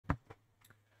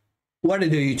What it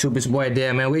do, YouTube? It's boy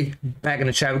there, man. We back in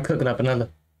the chat. We cooking up another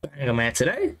banger, man.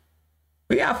 Today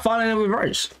we got Falling in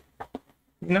Reverse.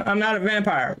 You know, I'm not a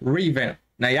vampire. Revamp.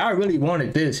 Now y'all really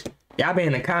wanted this. Y'all been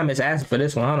in the comments asking for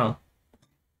this one. Hold on.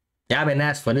 Y'all been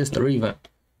asking for this to revamp.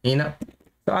 You know.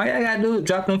 So all y'all gotta do is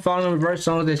drop them Falling in Reverse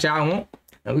songs that y'all want,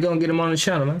 and we gonna get them on the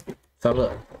channel, man. So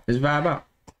look, let's vibe out.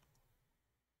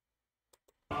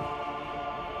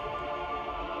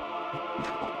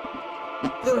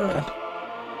 Ugh.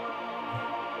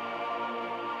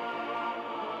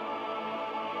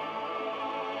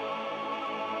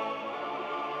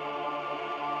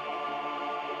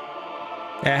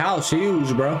 That house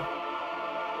huge, bro.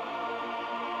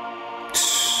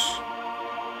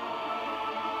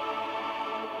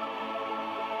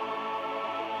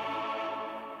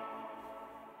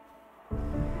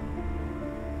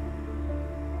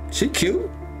 She cute.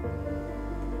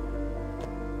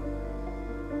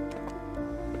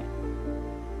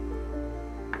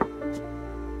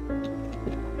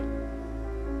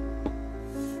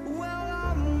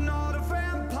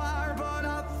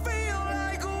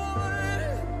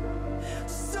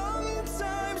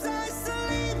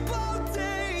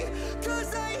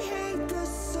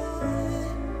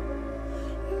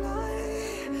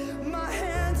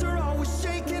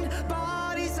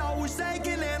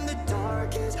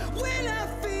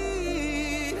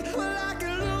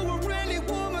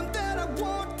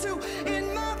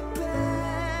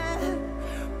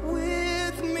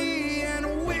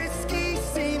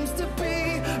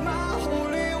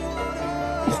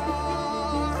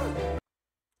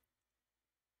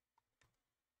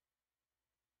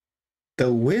 The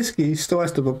whiskey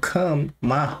starts to become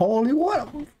my holy water.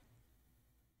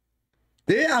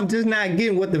 Yeah, I'm just not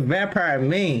getting what the vampire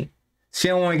mean. She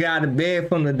don't want to get out of bed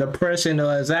from the depression, the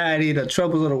anxiety, the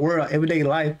troubles of the world, everyday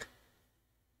life.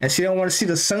 And she don't want to see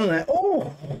the sun.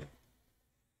 Oh.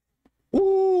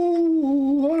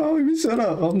 Ooh, hold on, you shut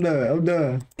up. I'm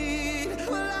done.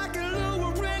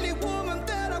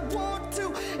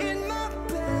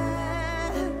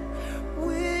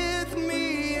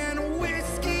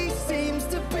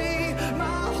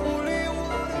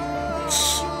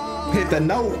 Hit the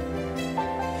note.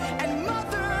 And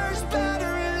mothers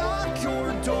better lock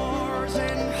your doors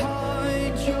and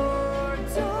hide your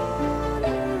daughters.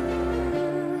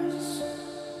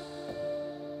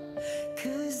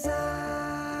 'Cause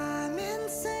I'm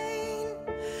insane.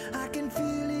 I can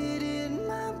feel it in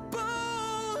my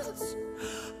bones,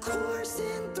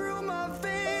 coursing through my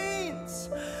veins.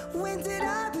 When did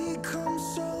I become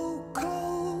so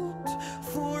cold?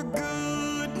 For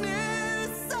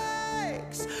goodness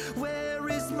sakes, where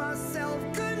is my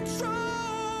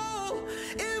self-control?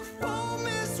 If home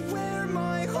is where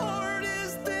my heart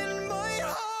is, then my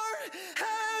heart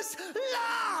has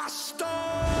lost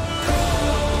all.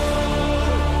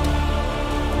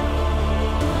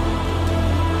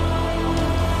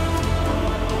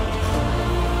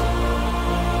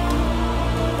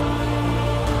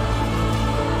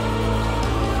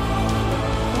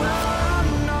 Well,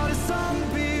 I'm not a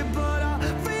zombie, but I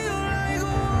feel like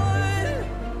one.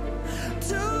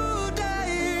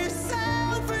 Today,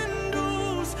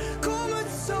 self-induced,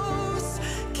 comatose,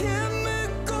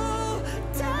 chemical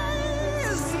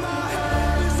days. My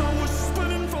head is almost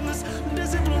spinning from this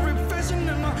dizzy blurry vision,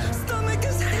 and my stomach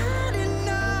is had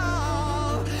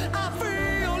enough. I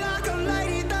feel like a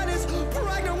lady that is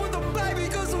pregnant with a baby,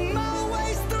 'cause I'm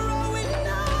always throwing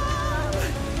up.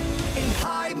 And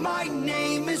hi, my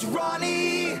name is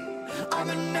Ronnie. I'm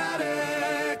an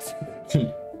addict.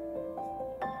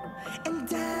 And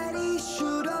daddy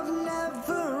should have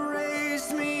never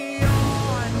raised me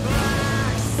on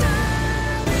black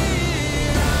Sabbath.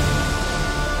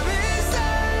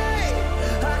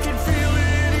 I can feel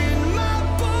it in my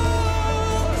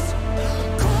bones,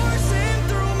 coursing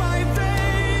through my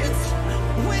veins.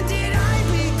 When did I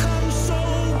become so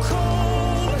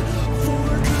cold? For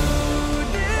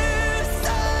goodness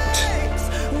sakes,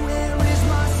 where is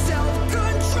my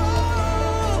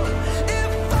self-control?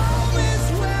 If home is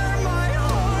where my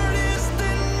heart is,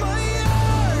 then my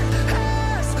heart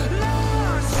has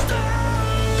lost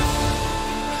all.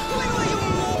 What will you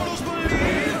mortals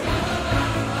believe?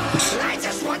 I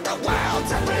just want the world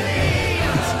to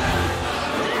believe.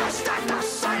 Lost at the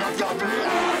sight of your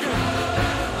blood.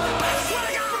 I swear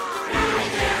to God, I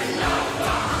did not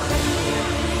fall.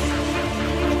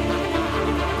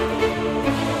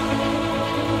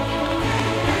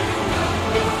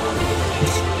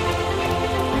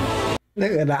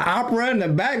 Look at the opera in the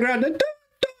background.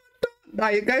 Now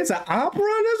you guys an opera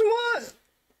in this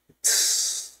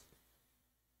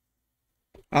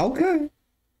one? Okay.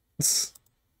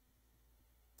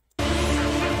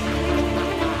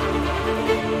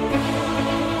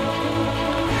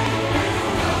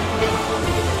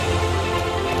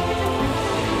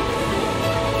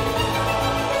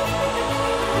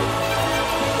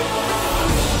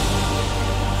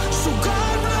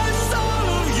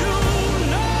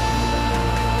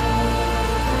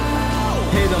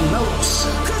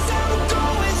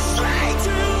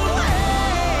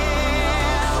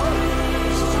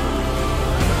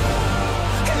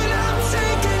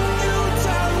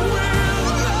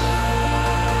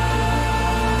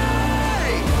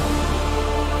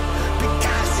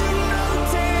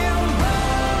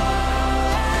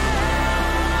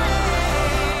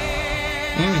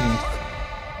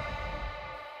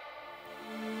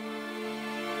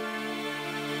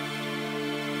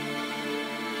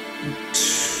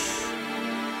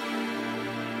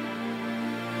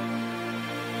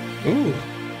 Ooh.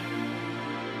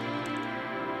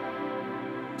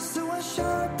 So I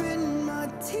sharpen my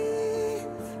teeth,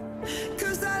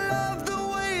 'cause I love the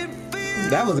way it feels.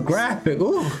 That was graphic.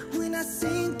 Ooh. When I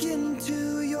sink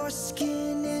into your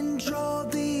skin and draw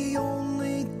the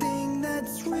only thing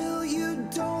that's real, you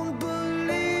don't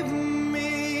believe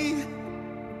me.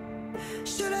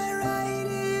 Should I write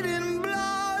it in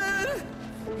blood?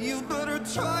 You better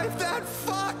drive that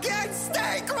fucking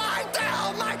stake right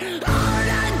down my heart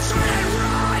and try and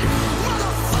run,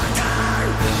 motherfucker!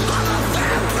 I'm a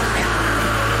vampire!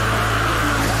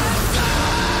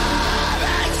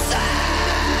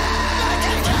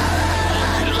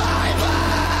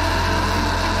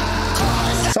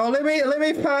 So let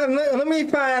me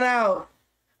find out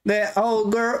that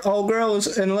old girl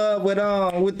was in love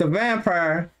with the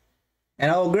vampire,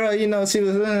 and old girl, you know, she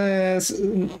was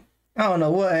I don't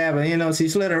know what happened, you know, she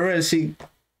slit her wrist, she,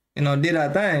 you know, did her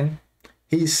thing.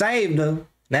 He saved her.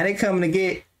 Now they coming to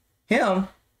get him,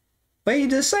 but he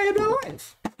just saved her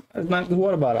life. That's not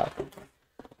what about her.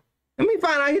 Let me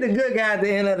find out he the good guy at the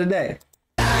end of the day.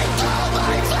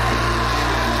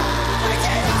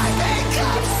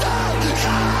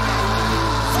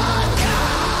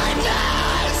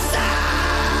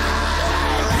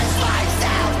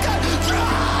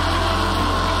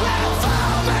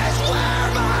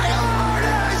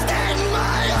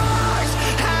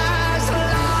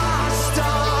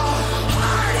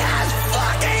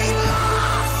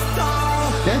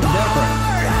 That's different.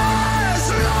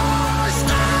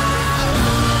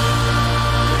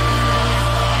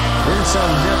 This is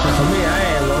something different for me. I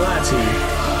ain't gonna lie to you.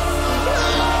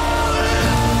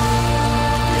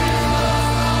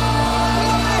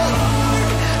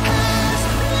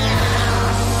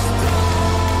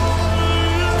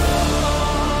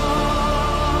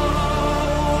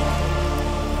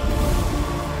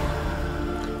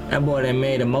 That boy that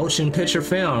made a motion picture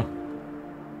film.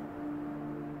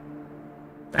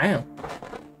 Damn.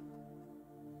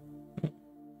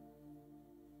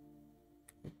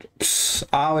 It's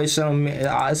always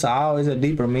a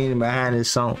deeper meaning behind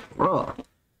this song, bro.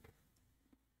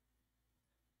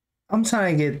 I'm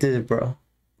trying to get this, bro.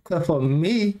 Cause for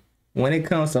me, when it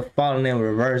comes to falling in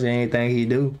reverse and anything he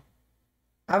do,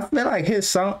 I feel like his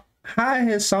song, how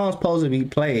his song's supposed to be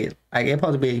played. Like it's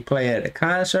supposed to be played at a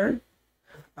concert,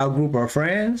 a group of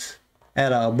friends,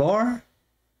 at a bar,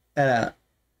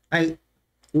 like.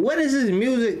 What is this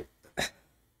music?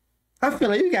 I feel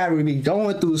like you gotta be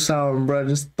going through something, bro.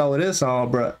 Just throw this on,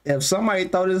 bro. If somebody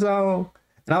throw this on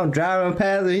and I'm driving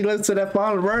past and he listens to that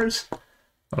falling verse,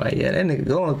 I'm like, yeah, that nigga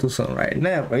going through something right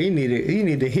now, bro. He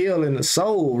need to heal in the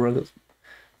soul, bro.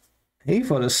 He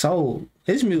for the soul.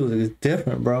 His music is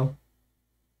different, bro.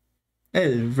 It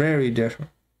is very different.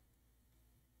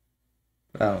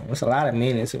 It's a lot of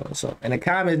meaning to it. So in the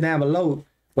comments down below,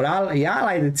 but y'all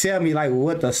like to tell me like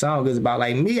what the song is about.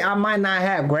 Like me, I might not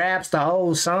have grasped the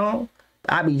whole song.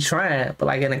 I be trying, but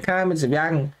like in the comments, if y'all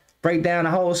can break down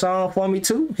the whole song for me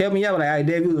too, help me out. Like, hey,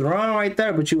 Dave, you was wrong right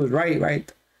there, but you was right.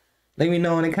 Let me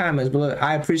know in the comments. But look,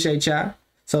 I appreciate y'all.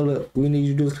 So look, we need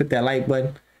you to do is click that like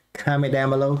button, comment down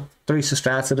below, 3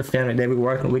 subscribe to the family. That we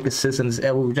working, we consistent as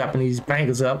ever. We dropping these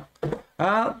bangers up.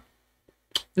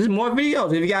 There's more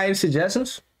videos. If you got any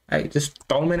suggestions, hey, just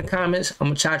throw them in the comments. I'm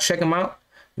gonna try to check them out.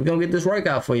 We're gonna get this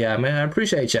workout for y'all, man. I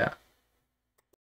appreciate y'all.